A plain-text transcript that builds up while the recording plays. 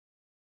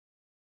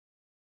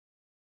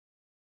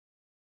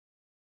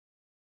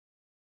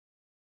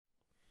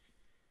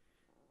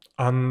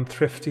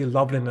Unthrifty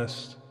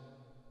loveliness,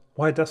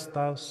 why dost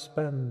thou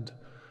spend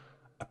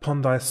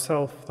upon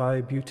thyself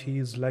thy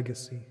beauty's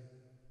legacy?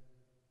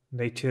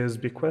 Nature's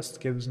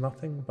bequest gives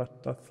nothing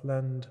but doth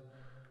lend,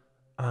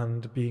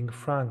 and being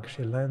frank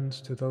she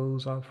lends to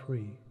those are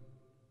free.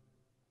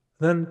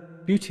 Then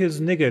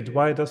beauteous niggard,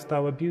 why dost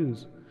thou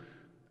abuse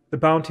the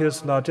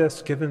bounteous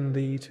largess given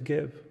thee to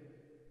give?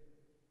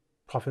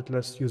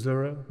 Profitless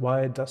usurer,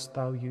 why dost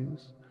thou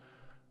use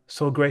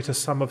so great a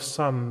sum of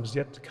sums,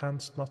 yet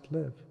canst not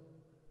live?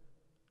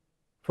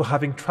 For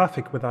having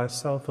traffic with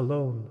thyself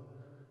alone,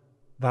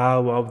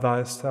 thou of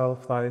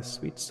thyself thy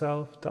sweet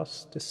self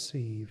dost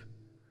deceive.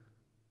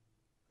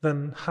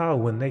 Then how,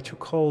 when nature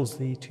calls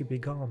thee to be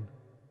gone,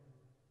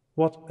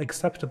 what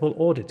acceptable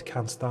audit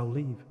canst thou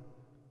leave?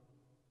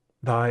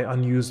 Thy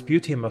unused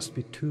beauty must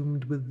be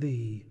tombed with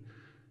thee,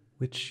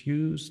 which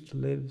used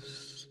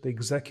lives the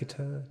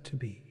executor to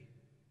be.